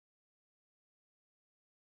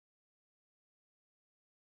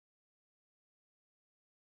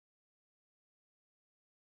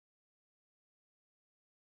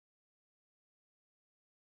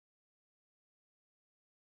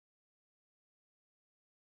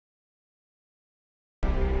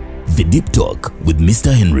Deep Talk with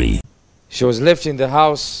Mr. Henry. She was left in the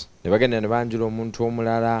house.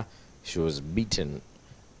 She was beaten.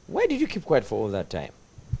 Why did you keep quiet for all that time?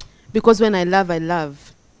 Because when I love, I love.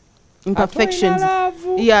 Imperfections.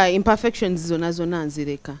 Yeah, imperfections zona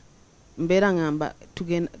nzireka. Mbera ngamba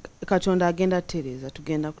Katonda agenda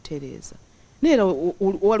tugenda kutereza. Nera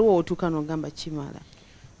waliwo otukano ngamba chimala.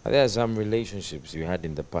 Are there some relationships you had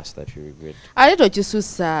in the past that you regret? Aleto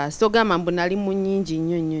kisusa so gamba mbu nali mu nnyingi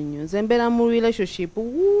nnyo nze mbeera mu relationship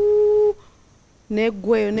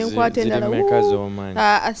negweyo nenkwata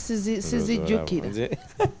endala sizijjukira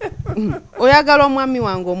oyagala omwami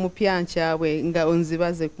wange omupya nkyawe nga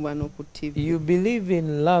onzibaze kubano ku TV. You believe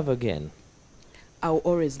in love again? I will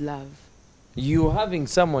always love. You having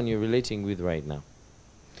someone you're relating with right now?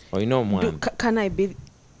 Or you know one? Can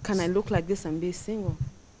I look like this and be single?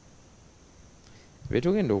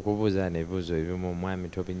 Betugenda okubuuza nebuuzo ebimu omwami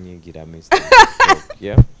tobinyigira Mr.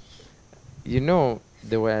 Yeah. You know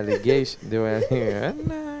there were allegations.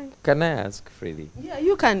 Can I ask freely? Yeah,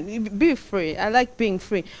 you can be free. I like being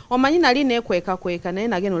free. Omanyi nali nekweka naye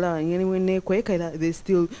nagenda olaba ngene nekweka they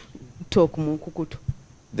still talk mu kukutu.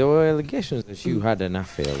 There were allegations that you had an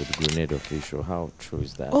affair with Grenade official. How true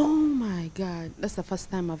is that? Oh my God, that's the first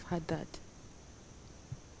time I've heard that.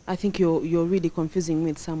 I think you're really confusing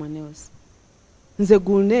me with someone else. Nze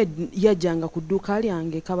Grenade yajanga ku dduuka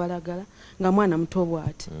lyange Kabalagala nga mwana muto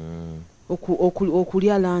bw'ati.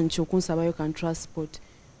 Okulya lunch okunsabayo kan transport.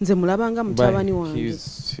 Nze mulabanga mutabani wange.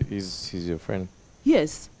 He's your friend?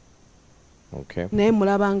 Yes. Okay. Naye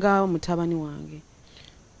mulabanga mutabani wange.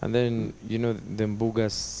 And then, you know, the Mbuga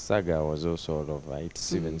saga was also all over.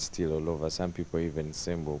 It's even still all over. Some people even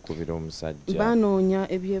sembo kubira omusajja.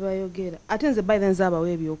 Banoonya ebyebayogera. Ate nze by then zaba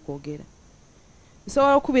webyokwogera.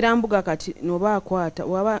 So okubira Mbuga kati noba akwata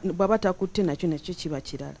bwaba takutte nakyo kiba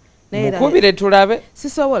kirala. Mukubire tulabe.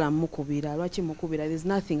 Sisobola mukubira. Lwaki mukubira? There's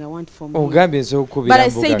nothing I want from him. Ogambye so okubira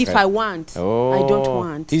Mbuga. But I said if I want, I don't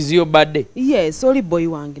want. Is your birthday? Yes, only boy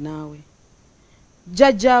wange nawe.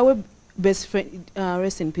 Jajjawe best friend,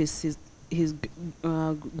 rest in peace, his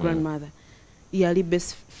grandmother. Yali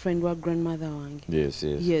best friend wa grandmother wange. Yes.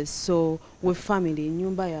 Yes, so we family.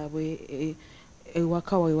 Nyumba yabwe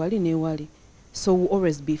wakawa wali ne wali. So we'll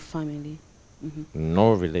always be family.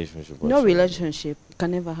 No relationship whatsoever. No relationship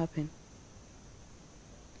can never happen.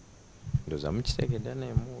 Let's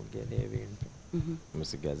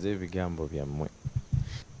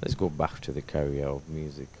go back to the career of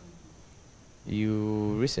music.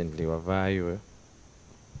 You recently were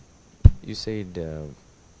you said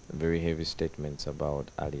very heavy statements about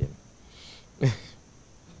Alien.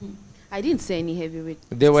 I didn't say any heavy.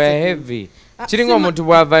 They were heavy. Chiringo omuntu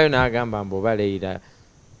bwavayo n'agamba mbu baleira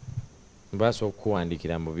mbaso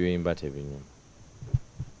okuwandikira mu byoyimba tebinyuma.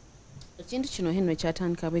 Ekintu kino Henry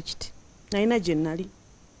kyatandika bwe kiti. Nalina gye nnali.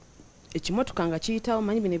 Ekimotoka nga kiyitawo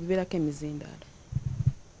manyi bino ebibeerako emizindaalo.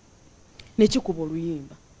 Ne kikuba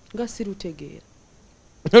oluyimba. Nga sirutegeera.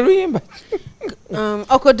 Oluyimba?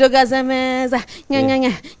 Okudogaza meeza.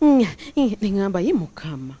 Nengamba ye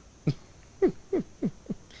Mukama.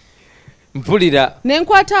 Mpulira.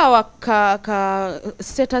 Nenkwata awa ka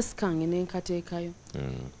status kange nenkateekayo.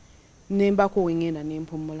 Nembako wengenda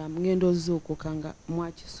nempumulamu. Ngendo ozuuko kanga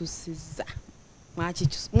mwakisusiza.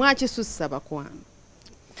 Mwakisussa bakwano.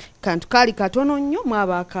 Kantu kali katono nnyo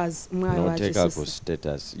mwabakazi mwabakisusa.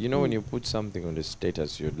 Status. You know when you put something on the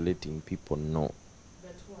status, you're letting people know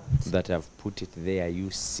that have put it there.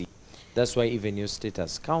 You see. That's why even your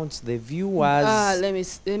status counts. The viewers.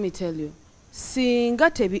 Let me tell you. Singa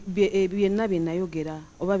byenna byennayogera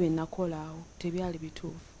oba byennakolaawo tebyali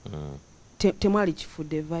bituufu. Temwali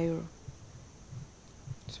kifudde viral.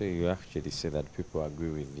 So you actually say that people agree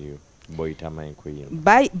with you.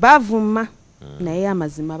 Bavuma naye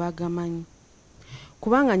amazima bagamanyi.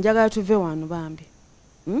 Kubanga njagala tuve wano bambi.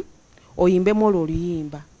 Oyimbemu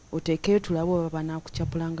oluyimba. Oteekeyo tulabe oba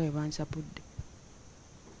banaakucyapulanga we bancyapudde.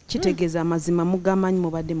 Kitegeeza amazima mugamanyi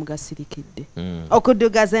mubadde mugasirikidde.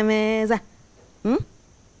 Okudugaza meeza.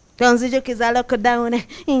 Tonzijukiza lockdown.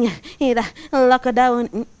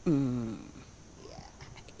 Lockdown.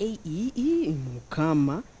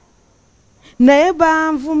 Mukama. Naye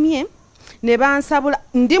banvumye ne bansabula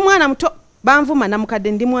ndi mwana muto banvuma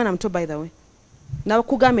namukadde ndi mwana muto by the way. Na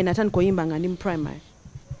kugambe natandika oyimba nga ndi mu primary.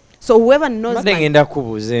 So whoever knows me ngenda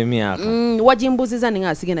kubuuza emyaka. Wajimbuziza ninga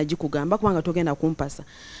asigenda gikugamba kubanga togenda kumpasa.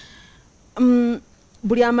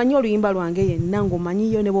 Buli amanyi oluyimba lwange yenna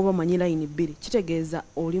ng'omanyiyo ne bwoba manyi line bbiri kitegeeza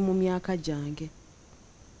oli mu myaka gyange.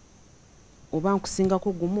 Oba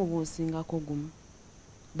nkusingako gumu oba onsingako gumu.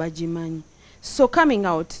 Bagimanyi. So coming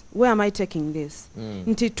out, where am I taking this?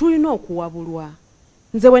 Nti tulina okuwabulwa.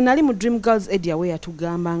 nze we nali mu Dream Girls Eddie we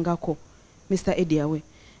yatugambangako Mr. Eddie we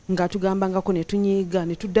nga tugambangako ne tunyiga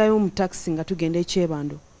ne tuddayo mu taxi nga tugenda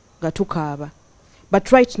ekyebando nga tukaaba.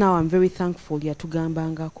 But right now I'm very thankful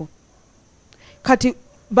yatugambangako. Kati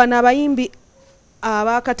bana abayimbi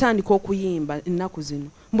abakatandika okuyimba ennaku zino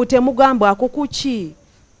mbu temugambwako kuki?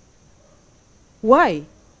 Why?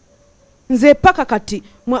 Nze paka kati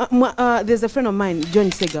there's a friend of mine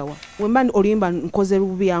John Segawa wemba oluyimba nkoze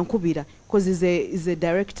lubi ankubira because is a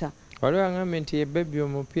director. Waliwo angambe nti ye baby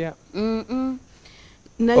omupya.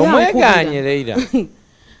 Omweganye Leila.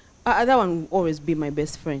 That one will always be my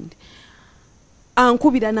best friend.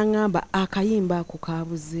 Ankubira nangamba akayimba ako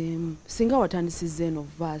kabuzeemu singa watandisiza eno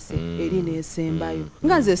verse eri nesembayo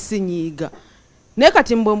nga nze sinyiiga naye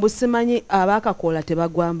kati mbombu simanyi abakakola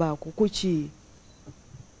tebagwambako kuki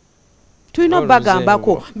tulina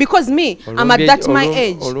bagambako because me I'm at that my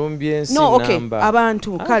age. No, okay,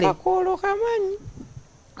 abantu kale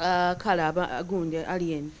kale agundi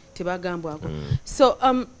alien tebagambwako. So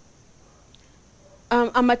I'm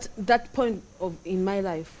at that point in my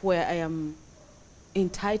life where I am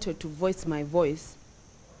entitled to voice my voice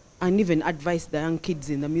and even advise the young kids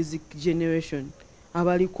in the music generation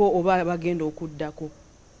abaliko oba bagenda okuddako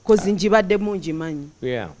because njibadde mungi manyi.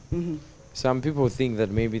 Yeah. Some people think that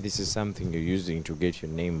maybe this is something you're using to get your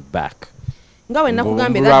name back. Ngawe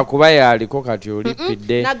nakugambe that kuba yaliko kati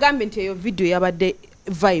olipidde. Nagambe nti eyo video yabadde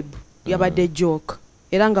vibe yabadde joke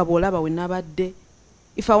era nga bwolaba we nabadde.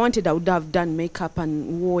 If I wanted I would have done makeup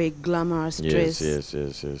and wore a glamorous dress.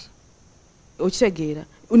 Yes. Okitegeera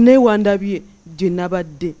newandabye gye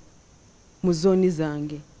nabadde mu zooni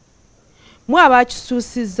zange mwe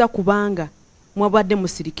abakisuusizza kubanga mwabadde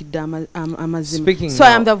musirikidde amazima. So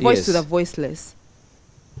I am the voice to the voiceless.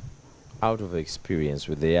 Out of experience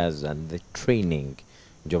with the years and the training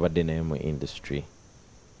njobadde nayo mu industry,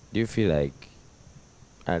 do you feel like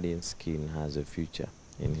Alien Skin has a future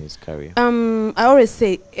in his career? I always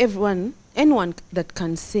say anyone that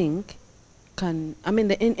can sing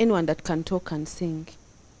anyone that can talk can sing.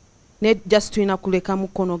 Net just tuina kuleka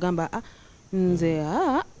mukono gamba nze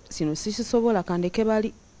sino sisobola kandeke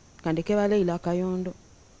bali Leila Kayondo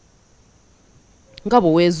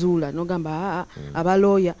ngabo wezuula no gamba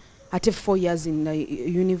abaloya ate 4 years in the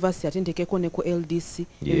university ate ntekeko ne ku LDC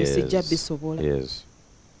sijja bisobola. Yes.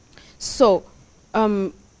 So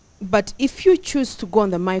but if you choose to go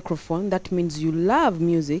on the microphone, that means you love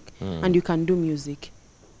music and you can do music.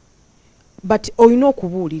 But oyina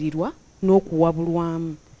okubuulirirwa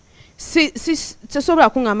n'okuwabulwamu. Tesobola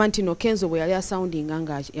kungamba nti no Kenzo bwe yali sounding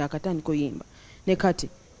nga yakatandika oyimba ne kati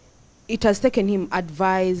it has taken him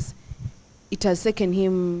advice, it has taken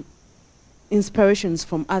him inspirations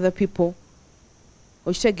from other people.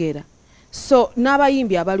 Okitegeera. So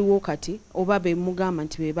n'abayimbi abaliwo kati oba be mugamba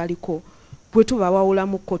nti be baliko bwe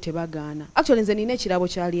tubawawulamukko tebagaana. Actually nze nina ekirabo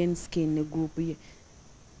kya Alien Skin ne group ye.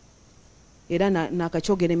 Era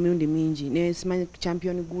nakachogera emirundi mingi ne simanyi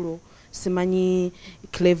Champion Gulo simanyi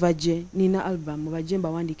Clever J nina album bajemba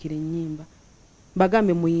wandikire ennyimba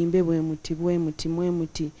bagambe muyimbe bwe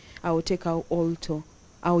muti I will take out alto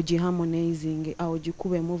I will harmonizing I will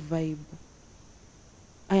jikube mu vibe.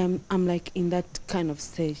 I'm like in that kind of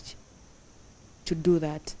stage to do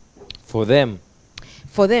that for them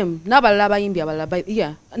n'abalala abayimbi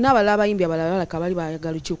abalala kabali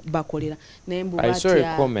bayagala bakolera naye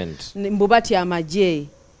mbubati amaje.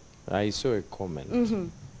 I saw a comment.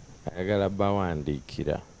 Ayagala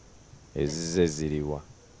bawandikira ezize ziriwa.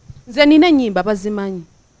 Nze nina ennyimba bazimanyi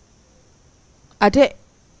ate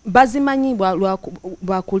bazimanyi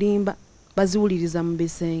bwakulimba baziwuliriza mu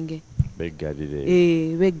bisenge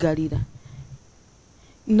beggalira.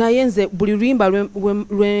 Naye nze buli luyimba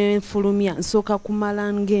lwenfulumya nsooka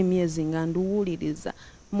kumala ng'emyezi nga nduwuliriza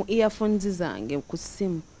mu earphones zange ku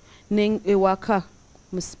ssimu ewaka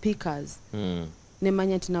mu speakers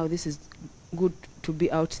nemanya nti now this is good to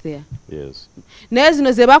be out there. Yes. Naye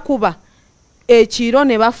zino ze bakuba ekiro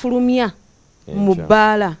ne bafulumya mu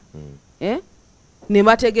bbaala ne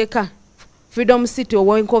bategeka Freedom City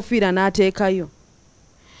ow'enkofiira n'ateekayo.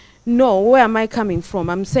 No, where am I coming from?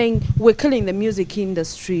 I'm saying we're killing the music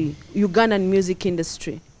industry, Ugandan music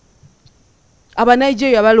industry. Aba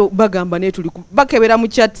Nigeria bagamba ne tuli bakebera mu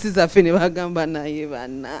chats zaffe ne bagamba naye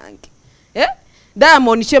banange.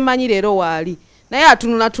 Diamond chemanyi lero wali. Naye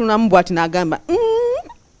atunula mbwati nagamba.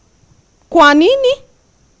 Kwa nini?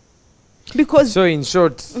 Because so in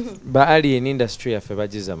short, ba alien industry affe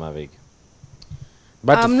bajiza mabega.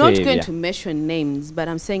 But I'm not going to mention names, but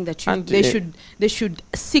I'm saying that they should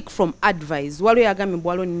seek from advice. Walo yagame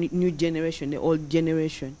bwalo new generation, the old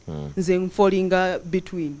generation. Nze falling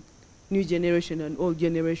between new generation and old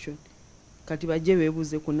generation. kati bajje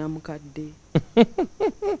beebuze ku namukadde.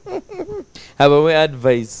 Have a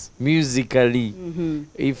advice musically,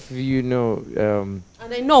 if you know.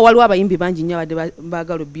 And I know waliwo abayimbi bangi nnyo abadde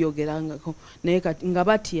baagala obyogerangako naye kati nga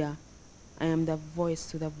batya. I am the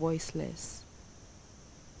voice to the voiceless.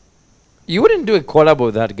 You wouldn't do a collab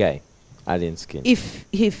with that guy, Alien Skin.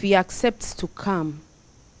 If he accepts to come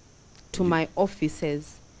to my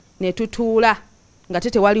offices, ne tutuula nga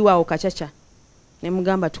tete waliwo awo kacaca ne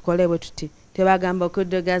mugamba tukole bwe tuti tebagamba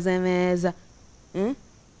okuddugaza emeeza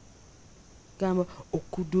gamba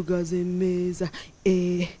okuddugaza emeeza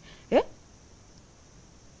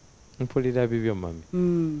mpulira bibyo mami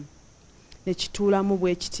ne kituulamu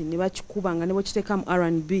bwe kiti ne bakikubanga ne bwekiteekamu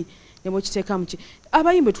R&B ne bwekiteekamu ki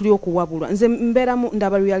abayimbe tuli okuwabulwa nze mbeeramu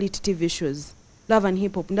ndaba reality TV shows Love and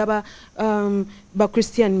Hip Hop ndaba ba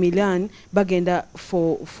Christian Milan bagenda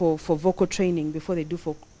for vocal training before they do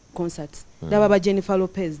for concerts ndaba ba Jennifer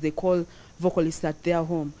Lopez they call vocalists at their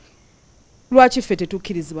home lwaki ffe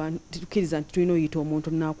tetukkiriza nti tulina oyita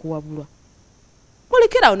omuntu nakuwabulwa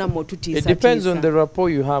mulekerawo nammwe otutiisa it depends on the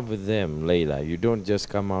rapport you have with them, Leila. You don't just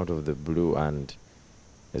come out of the blue and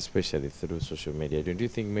especially through social media. Don't you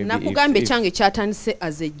think maybe nakugambe kyange kyatandise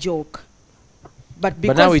as a joke but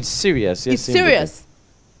now it's serious. Yes, it's serious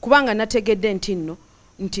kubanga nategedde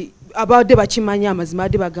nti abadde bakimanyi amazima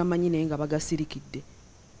adde bagamanyi naye nga bagasirikidde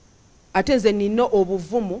ate nze nina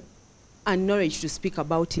obuvumu and knowledge to speak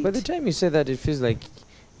about it. By the time you say that, it feels like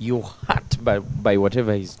you're hurt by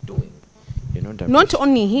whatever he's doing. You know, not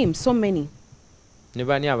only him, so many.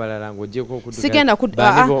 Sigenda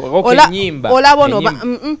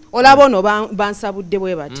olabono bansabudde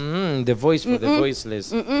bwe bati the voice for the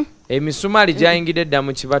voiceless emisumali gyayingidde dda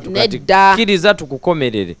mu kibatu kati kkiriza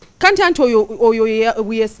tukukomerere kanti anti oyo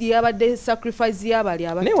yabadde sacrifice y'abali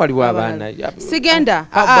naye waliwo abaana sigenda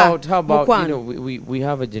how about you know we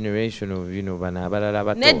have a generation of you know bana abalala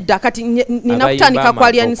abato nedda kati ninakutandika ku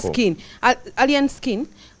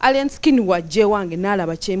Alien Skin wajje wange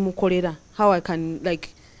n'alaba kyemukolera how I can like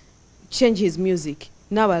change his music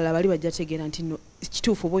n'abalala bali bajja tegeera nti no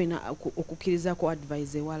kituufu oba olina okukkiriza ku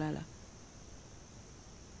advice ewalala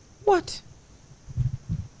what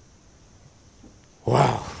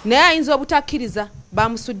wow naye ayinza obutakkiriza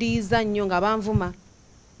bamusudiyiza nnyo nga banvuma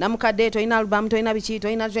namukadde tolina album tolina biki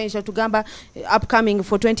tolina tugamba upcoming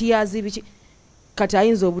for 20 years biki kati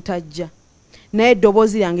ayinza obutajja naye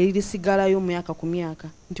eddoboozi lyange lirisigalayo myaka ku myaka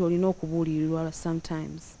nti olina okubuulirirwa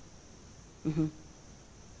sometimes.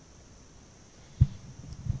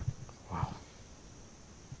 Wow.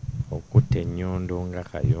 Okutta ennyondo nga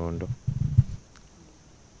Kayondo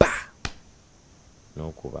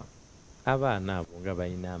n'okuba abaana abo nga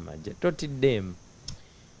balina amagye totiddeemu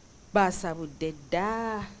basabudde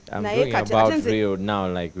dda naye kati real now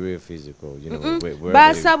like real physical you know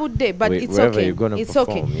basabudde but it's okay it's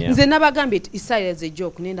okay nze nabagambye isaiah as a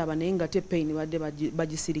joke nendaba naye nga te pain badde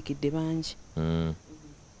bagisirikidde bangi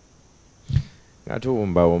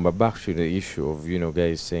Wumba, back to the issue of you know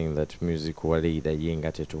guys saying that music waleida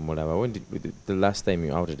yenga tetumulaba. When did the last time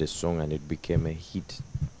you outed a song and it became a hit?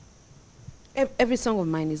 Every song of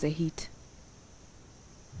mine is a hit.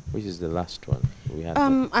 Which is the last one we had?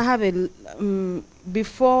 I have a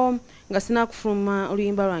before ngasina kufuma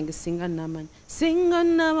oluyimba lwange singa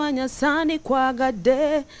namanya sandi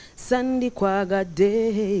kwagadde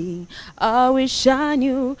I wish I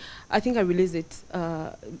knew. I think I released it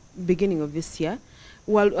beginning of this year.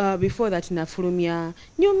 Well, before that nafulumya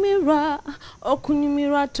nyumira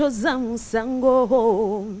okunyumira toza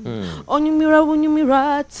musango onyumira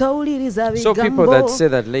bunyumira tawuliriza bigambo. So people that say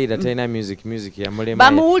that later taina music ya mulema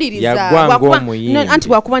bamuwuliriza anti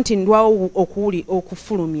bwakuba nti ndwawo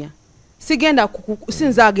okufulumya sigenda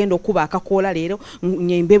sinza agenda okuba akakoola leero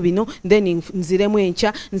nyembe bino then nziremu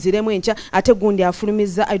encha ate gundi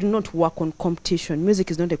afulumiza. I do not work on competition.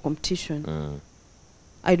 Music is not a competition.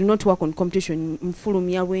 I do not work on competition.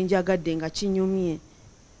 Mfulumya lwenjagadde nga kinyumye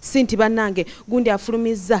sinti bannange gundi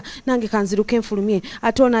afulumiza nange kanziruke nfulumye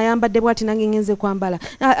ate ono ayambadde bwati nange ngenze kwambala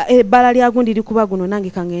ebbala lya gundi likuba guno nange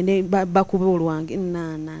kangende bakube olwange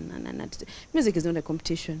na. Music is not a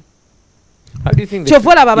competition. How do you think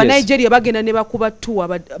Chovola baba Nigeria bagenda ne bakuba tuwa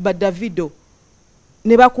ba Davido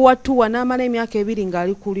ne bakuwa tuwa n'amala emyaka 2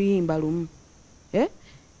 ngali kuliyimba lumu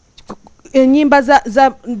enyimba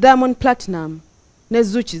za Diamond Platinum ne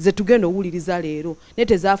Zuchi ze tugenda owuliriza leero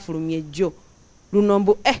nete zafulumye jjo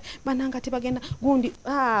lunombo bananga tebagenda gundi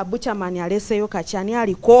Buchamani aleseyo kachani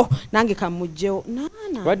aliko nange kamujjeo na.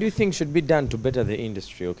 What do you think should be done to better the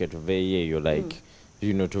industry? Okay, to VA, you're like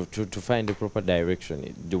you know to find the proper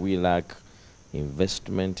direction. Do we lack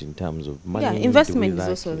investment in terms of money? Yeah, investment is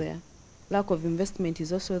also there. Lack of investment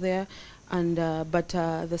is also there. and but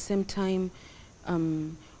at the same time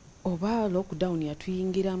oba lockdown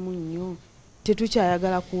yatuyingiramu nnyo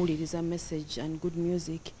tetukyayagala kuwuliriza message and good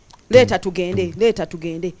music. Leeta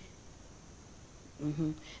tugende.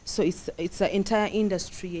 So it's an entire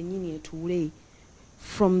industry yenyini etuule,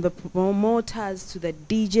 from the promoters to the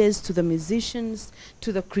DJs to the musicians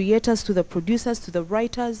to the creators to the producers to the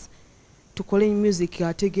writers, tukole music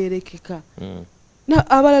ategerekeka. Na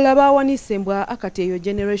abalala bawanise mbwa akati eyo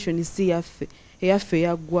generation si yaffe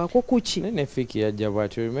yaggwako kuki nene fiki yajja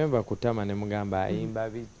bwati remember kutama ne mugamba ayimba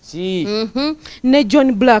biki ne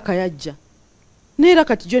John Black yajja neera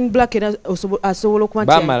kati John Black era asobola okuba nti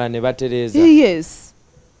bamala ne batereza. Yes,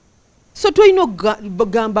 so tulina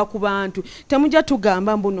okugamba ku bantu, temujja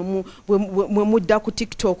tugamba mbuno mwe mudda ku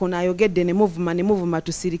TikTok nayogedde ne muvuma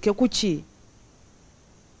tusirike kuki.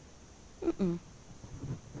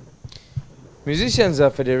 Musicians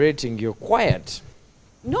are federating, you're quiet.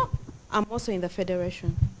 No, I'm also in the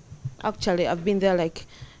federation. Actually, I've been there like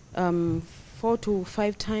 4 to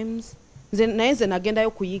 5 times. Naye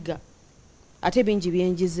nagendayo kuyiga ate bingi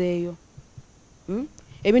byenjizeeyo.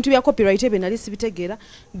 Ebintu bya copyright ebyo nali sibitegeera,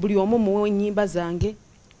 buli omu muwe ennyimba zange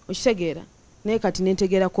okitegeera, naye kati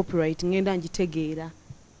nentegeera copyright ngenda njitegeera.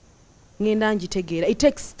 It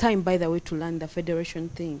takes time, by the way, to learn the federation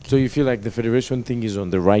thing. So you feel like the federation thing is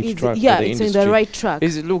on the right track? Yeah, for the it's industry? in the right track.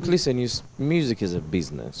 Is it, look, listen, music is a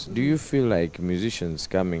business. Do you feel like musicians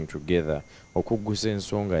coming together okugusa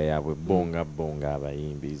ensonga yaabwe bonga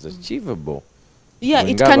abayimbi is achievable? Yeah,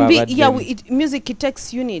 it can be. Yeah, music, it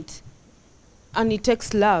takes unit and it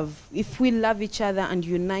takes love. If we love each other and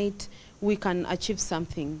unite, we can achieve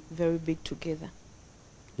something very big together.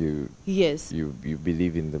 Yes. You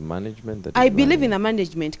believe in the management? That I believe in the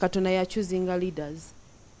management. Katona ya choosing leaders.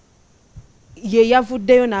 Ye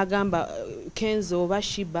yavuddeyo n'agamba Kenzo oba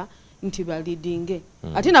Shiba nti balidinge.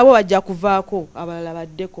 Ate nabo bajja kuvaako abalala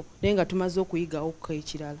baddeko naye nga tumaze okuyigawo ko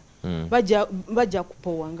ekirala. Bajja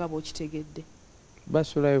kupowa nga bw'okitegedde.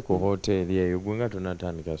 Basulayo ku hoteli eyo gwe nga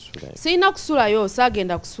tonatandika sulayo. Sirina kusulayo,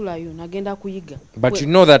 saagenda kusulayo, nagenda kuyiga. But you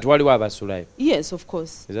know that waliwo abasulayo? Yes, of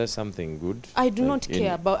course. Is that something good? I do not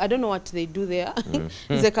care about, I don't know what they do there.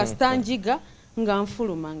 Nze kastanjiga nga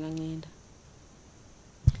nfuluma nga ngenda.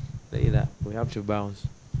 Leila, we have to bounce.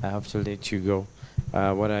 I have to let you go.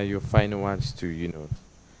 What are your final words to,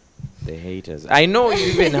 the haters? I know you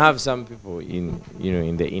even have some people in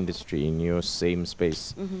the industry, in your same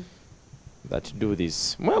space, that do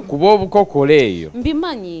this. Kuba obukokole eyo.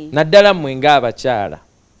 Mbimanyi. Naddala mmwe ng'abakyala.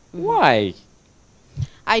 Why?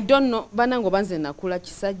 I don't know. Banango banze nakula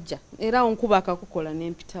kisajja. Era onkuba akakukola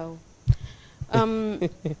nempitawo.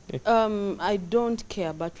 I don't care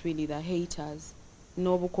about really the haters.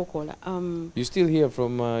 No bukokola. You still hear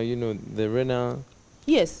from the Rena?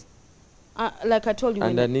 Yes. Like I told you.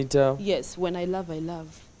 And Anita? Yes, when I love, I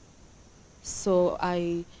love. So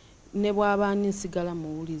I never nsigala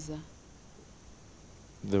muwuliza.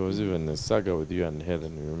 There was even a saga with you and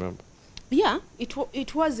Helen, you remember? Yeah,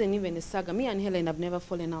 it wasn't even a saga. Me and Helen have never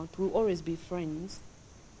fallen out. We'll always be friends.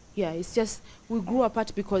 Yeah, it's just we grew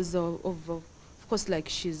apart because of course, like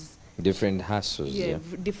she's different hustles. Yeah,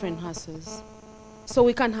 different hustles. So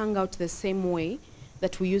we can't hang out the same way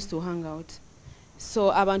that we used to hang out.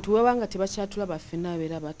 So abantu webanga tebachatula bafena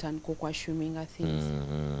bera batandika okwashuminga things.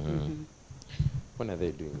 When are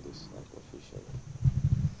they doing this, like, officially?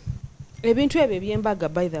 Ebintu ebyo eby'embaga,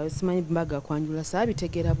 by the way, simanyi mbaga kwanjula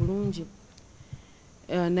saabitegeera bulungi.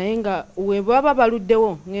 Naye nga we baba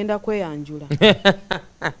baluddewo ngenda kweyanjula.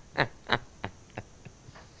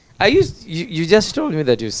 You just told me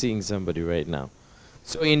that you're seeing somebody right now.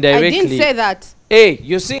 So indirectly... I didn't say that. Hey,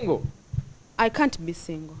 you're single. I can't be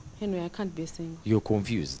single. Anyway, I can't be single. You're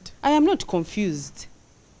confused. I am not confused.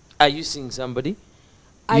 Are you seeing somebody?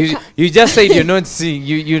 You just said you're not seeing.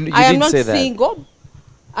 You didn't say that. I am not single.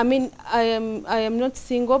 I mean, I am not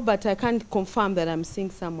single, but I can't confirm that I'm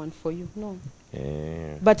seeing someone for you. No.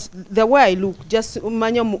 Yeah. But the way I look, just this is the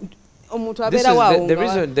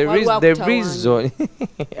reason.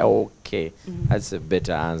 Okay, that's a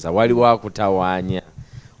better answer. Wali wakutawanya.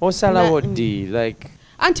 Osala wodi like.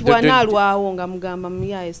 Anti bwanalwawo nga mugamba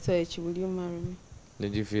mya search, will you marry me?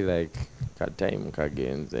 Did you feel like time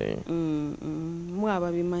kagenze?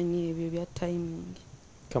 Mwaba bimanyi ebyo bya timing.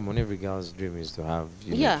 Come on, every girl's dream is to have,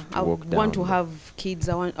 I would want to have kids.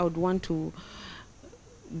 I would want to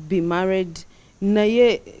be married.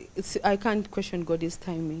 Naye, I can't question God's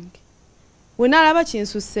timing. When alaba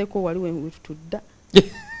kinsusseko wali we tudda.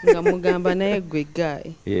 Nga mugamba naye gwe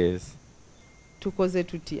guy. Yes. Tukoze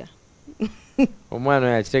tutya. Omwana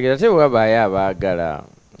yakitegeera te waba abaagala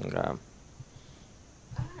nga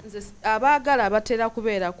abaagala batera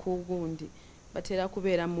kubeera ku gundi batera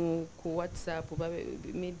kubeera ku WhatsApp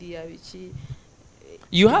media biki.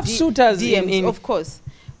 You have suitors DMs, in of course.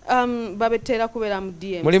 Babetera kubeera mu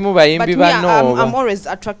DMs. Mulimu bayimbi bano. I'm always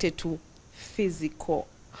attracted to physical.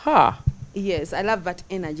 Ha. Yes, I love that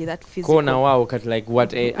energy, that physical. Kona wow, like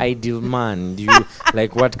what ideal man do you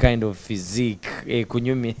like? What kind of physique?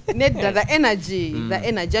 Kunyumi. The energy, the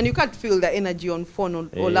energy, and you can't feel the energy on phone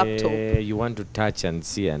or laptop. You want to touch and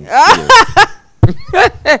see and feel.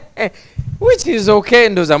 Which is okay,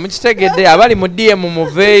 ndoza muchitegedde abali mu DM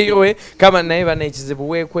muveyo kama naiba na ekizibu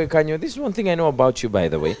wekwekanyo. This is one thing I know about you, by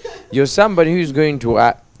the way. You're somebody who is going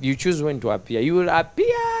to you choose when to appear. You will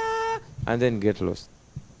appear and then get lost.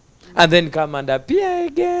 And then come and appear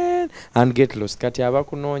again and get lost. Kati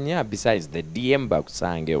abakunonya besides the DM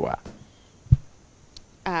bakusangewa.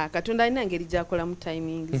 Katonda alina engeri gy'akola mu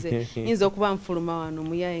timing ze. Yinza okuba nfuluma wano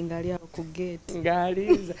muyaye ngali awo ku gate.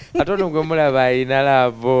 Ngaliza. Atono gwe mulaba ayina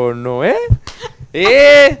lavo no,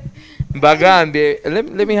 Mbagambye,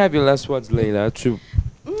 let me have your last words, Leila, to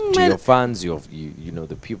your fans, you know,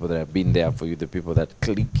 the people that have been there for you, the people that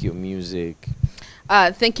click your music.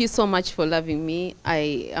 Thank you so much for loving me.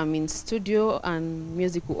 I am in studio and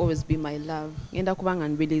music will always be my love. Ngenda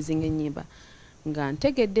kubanga releasing enyimba. Nga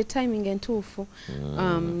ntegedde timing entuufu.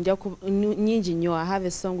 Nyingi nnyo. I have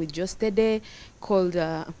a song with Just Today called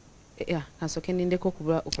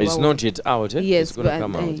it's not yet out, yes, it's gonna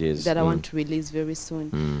come out, yes. That I want to release very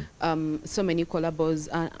soon. So many collabos,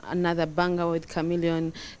 another banger with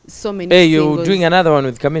Chameleon, so many Hey, singles. you're doing another one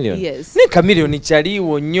with Chameleon? Yes. Chameleon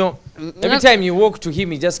ichaliwo nnyo. Every time you walk to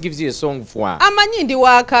him, he just gives you a song for Amanyindi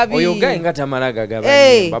wa kabi. Oyo guy ngata malaga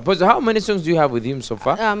gaba. How many songs do you have with him so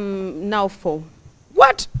far? Now 4.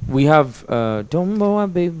 What? We have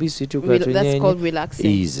Tombowa Baby Situka. That's called Relaxing.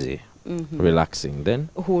 Easy. Relaxing. Then?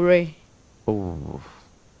 Hooray. Oh,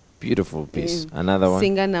 beautiful piece. Another one?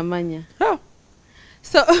 Singa Namanya. Oh.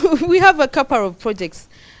 So we have a couple of projects.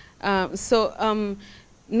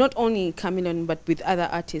 Not only Chameleon, but with other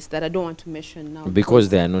artists that I don't want to mention now. Because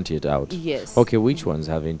they are not yet out? Yes. Okay, which ones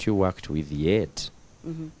haven't you worked with yet?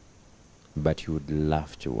 But you would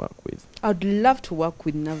love to work with? I'd love to work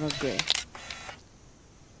with Never Grey.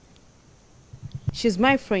 She's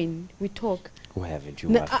my friend. We talk. Who haven't you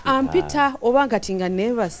worked with? Peter obanga tinga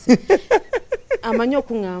nevas. Amanyo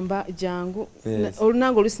kungamba jangu.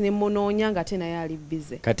 Olunango olusi ne monoonya nga tena yali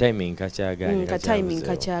busy. Ka timing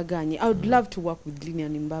kachaganye. I would love to work with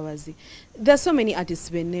Lilian Mbabazi. There's so many artists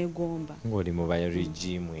benegomba. Ngoli mu baya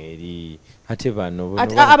regime eri. Ate bano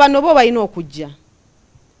abano bo balina okujja.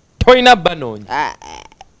 Toina banoonya.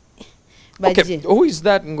 Okay, who is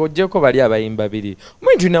that? Ngojeko bali abayimba biri.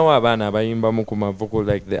 Mwenju nawo abana abayimba mu kuma vocal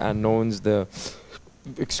like the unknowns, the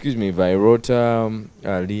Virota,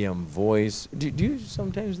 Liam Voice. Do you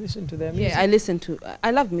sometimes listen to their music? Yeah, I listen to. I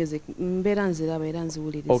love music.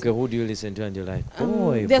 Okay, who do you listen to and you're like,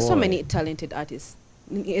 there are so many talented artists.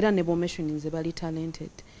 Era nebo mentioning zebali talented.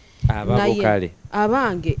 Abavokale.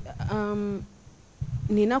 Abange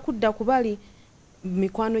nina kudda kubali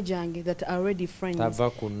mikwano jange that are already friends.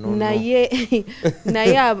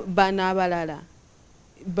 Naye bana abalala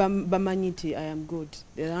bamanyiti I am good.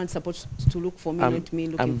 They aren't supposed to look for me, not me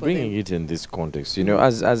looking for them. I'm bringing it in this context, you know,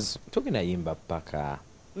 as talking to Yimba Paka.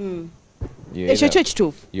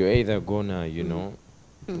 You're either gonna, you know,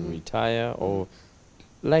 retire or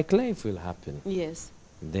like life will happen. Yes.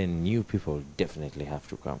 Then new people definitely have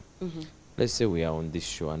to come. Let's say we are on this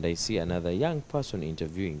show and I see another young person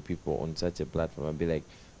interviewing people on such a platform and be like,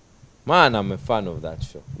 man, I'm a fan of that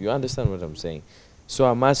show. You understand what I'm saying? So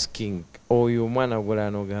I'm asking, you mwana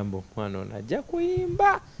gola no gambo mwana najja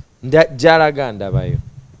kuyimba jalaga ndabayo.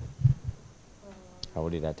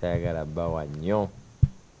 Awulira tayagala bawa nnyo.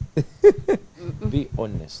 Be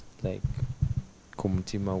honest, like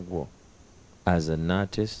kumutima gwo as an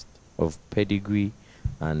artist of pedigree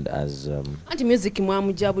and as music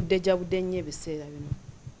jabudde nnyo ebiseera bino.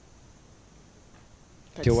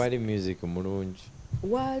 Tewali music mulungi.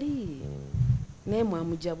 Wali. Naye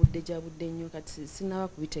mwamujabudde nnyo kati sinaba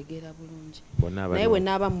kubitegeera bulungi. Naye we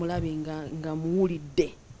naaba mulabe nga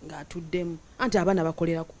muwulidde ng'atuddemu. Anti abaana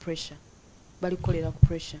bakolera ku pressure. Bali kukolera ku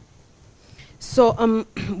pressure. So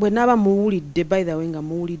bwe naaba muwulidde, by the way, nga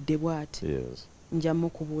muwulidde bw'ati. Yes. Nja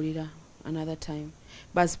mukubuulira another time.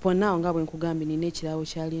 But for now nga bwe nkugambye nina ekirawo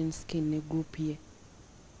kya Alien Skin ne group ye.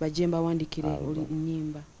 Bajje mbawandikire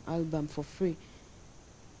nnyimba album for free.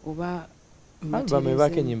 Oba album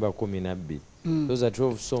ebako ennyimba 12. Those are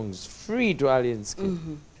 12 songs free to Alien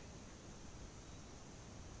Skin.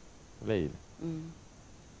 Leila.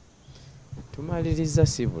 tumaliriza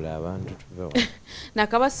sibula abantu tuvewa.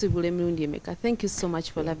 Nakabasibule emirundi emeka. Thank you so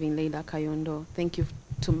much for loving Leila Kayondo. Thank you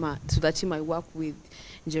to the team I work with,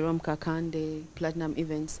 Jerome Kakande, Platinum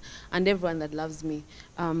Events, and everyone that loves me.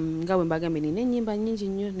 Ngawe mbagambe nine nyimba nyingi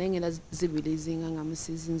nnyo naye ngenda zireleasinga nga mu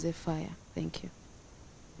seasons of fire. Thank you.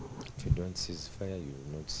 If you don't see fire, you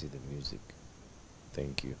will not see the music.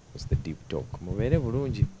 Thank you. It's the deep talk. Mubere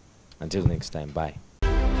bulungi. Until next time, bye.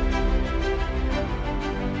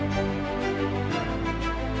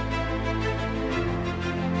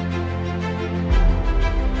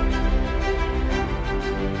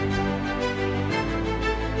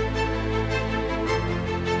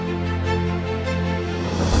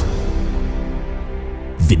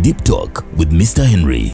 The Deep Talk with Mr. Henry.